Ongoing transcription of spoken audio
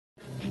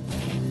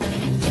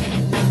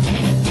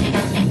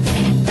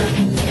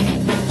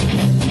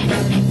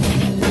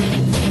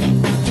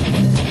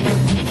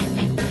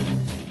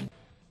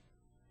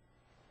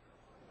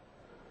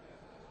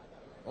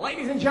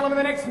gentlemen,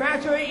 the next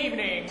match of the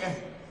evening.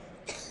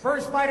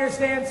 First fighter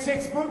stands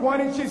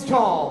 6'1"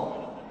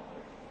 tall.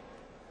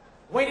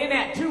 Weighed in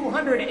at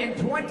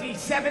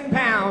 227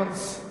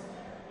 pounds.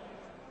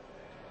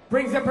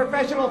 Brings a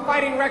professional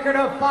fighting record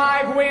of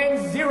 5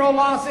 wins, 0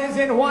 losses,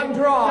 and 1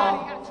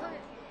 draw.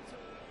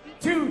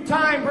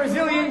 Two-time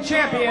Brazilian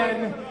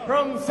champion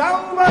from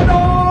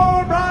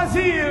Salvador,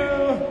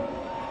 Brazil,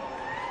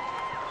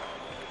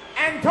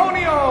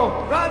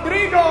 Antonio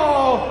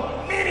Rodrigo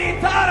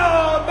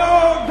Militaro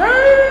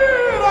Nogueira.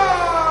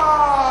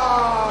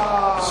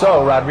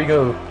 So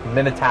Rodrigo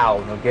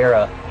Militao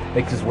Nogueira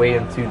makes his way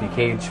into the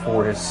cage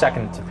for his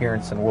second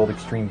appearance in World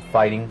Extreme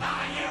Fighting.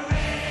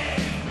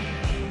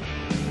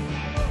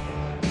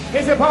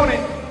 His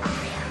opponent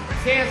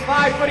stands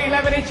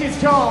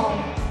 5'11"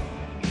 tall,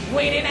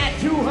 weighed in at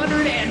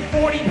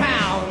 240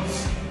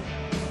 pounds.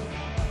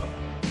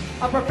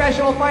 A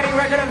professional fighting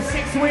record of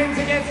 6 wins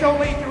against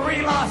only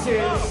 3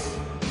 losses.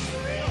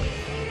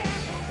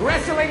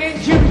 Wrestling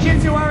and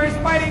Jiu-Jitsu are his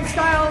fighting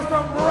styles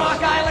from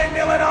Rock Island,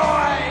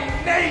 Illinois,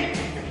 Nate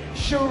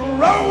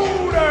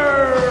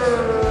Schroeder.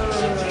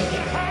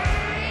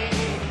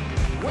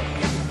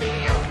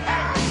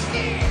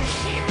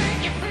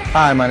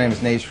 Hi, my name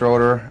is Nate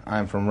Schroeder.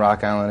 I'm from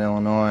Rock Island,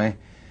 Illinois.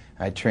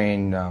 I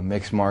train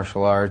mixed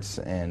martial arts,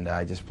 and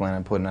I just plan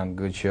on putting on a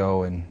good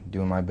show and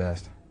doing my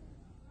best.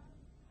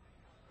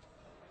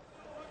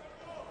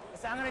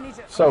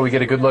 So we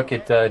get a good look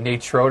at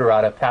Nate Schroeder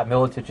out of Pat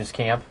Militich's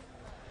camp.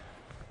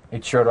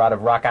 Nate Schroeder out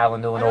of Rock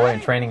Island, Illinois,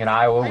 and training in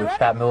Iowa with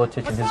Pat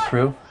Militich and his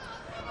crew,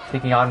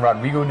 taking on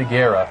Rodrigo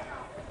Nogueira.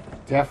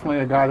 Definitely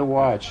a guy to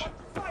watch.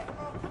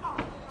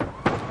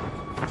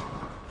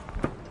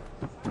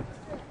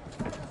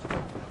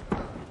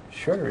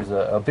 Schroeder is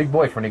a big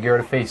boy for Nogueira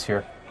to face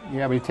here.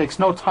 Yeah, but he takes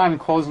no time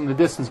closing the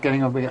distance,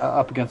 getting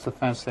up against the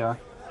fence there.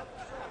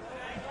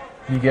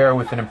 Nogueira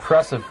with an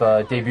impressive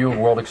debut in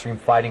World Extreme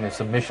Fighting, a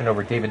submission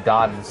over David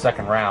Dodd in the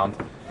second round.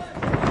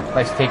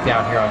 Nice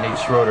takedown here on Nate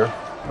Schroeder.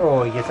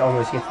 Oh, he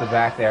almost gets the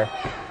back there.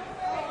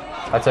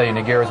 I tell you,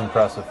 Nogueira's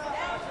impressive.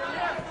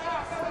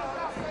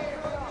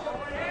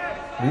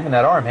 Leaving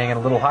that arm hanging a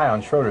little high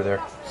on Schroeder there.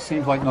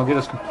 Seems like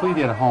Nogueira's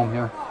completely at home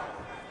here.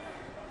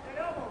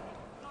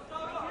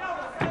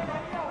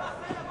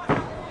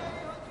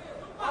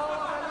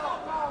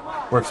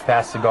 Works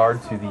past the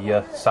guard to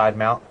the side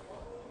mount.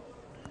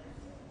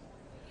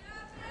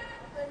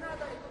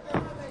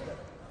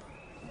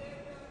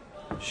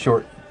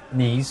 Short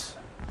knees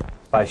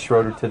by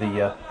Schroeder to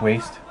the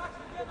waist.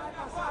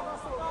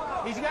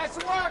 These guys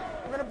some work.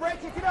 We're gonna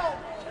break it out.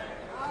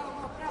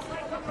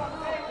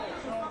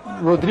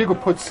 Rodrigo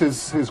puts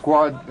his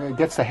guard,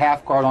 gets the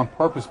half guard on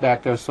purpose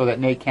back there so that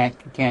Nate can't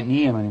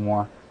knee him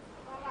anymore.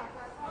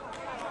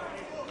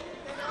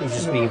 He's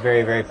just being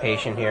very, very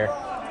patient here.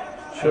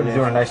 Schroeder's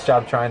doing a nice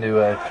job trying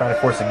to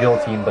force a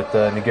guillotine, but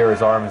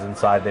Nogueira's arm is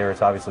inside there.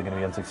 It's obviously going to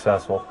be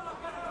unsuccessful.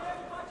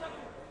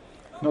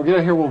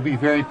 Nogueira here will be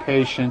very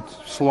patient,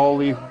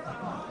 slowly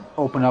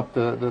open up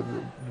the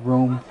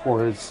room for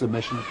his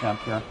submission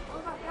attempt here.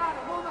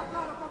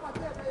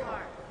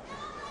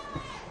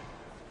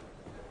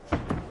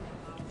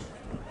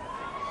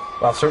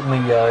 Well, certainly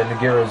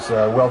Nogueira's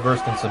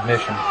well-versed in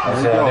submission.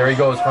 There he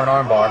goes for an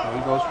armbar. There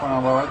he goes for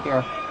an armbar right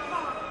there.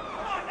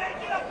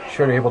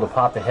 Schroeder able to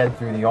pop the head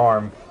through the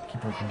arm,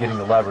 keep him from getting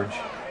the leverage.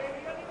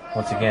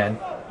 Once again.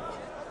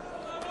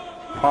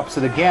 Pops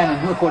it again,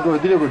 and look what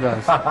Rodrigo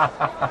does.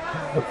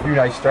 A few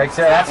nice strikes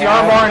there. That's the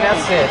armbar, and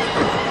that's it.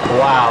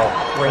 Wow.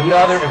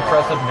 Another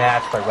impressive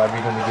match by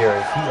Rodrigo Nogueira.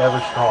 Is he ever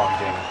strong,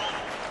 Jamie?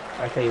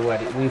 I tell you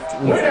what,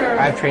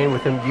 I've trained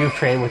with him, you've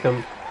trained with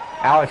him,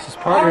 Alex is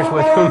partners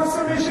with him.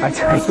 I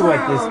tell you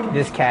what,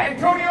 this cat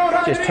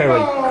just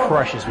totally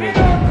crushes me.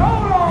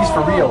 He's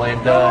for real,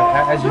 and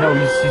as you know,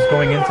 he's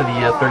going into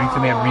the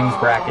 32-man rings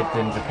bracket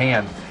in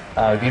Japan.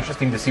 It'd be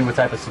interesting to see what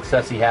type of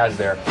success he has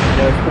there. I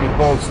know it's a pretty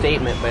bold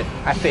statement, but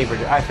I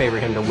favor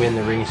him to win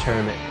the rings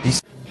tournament.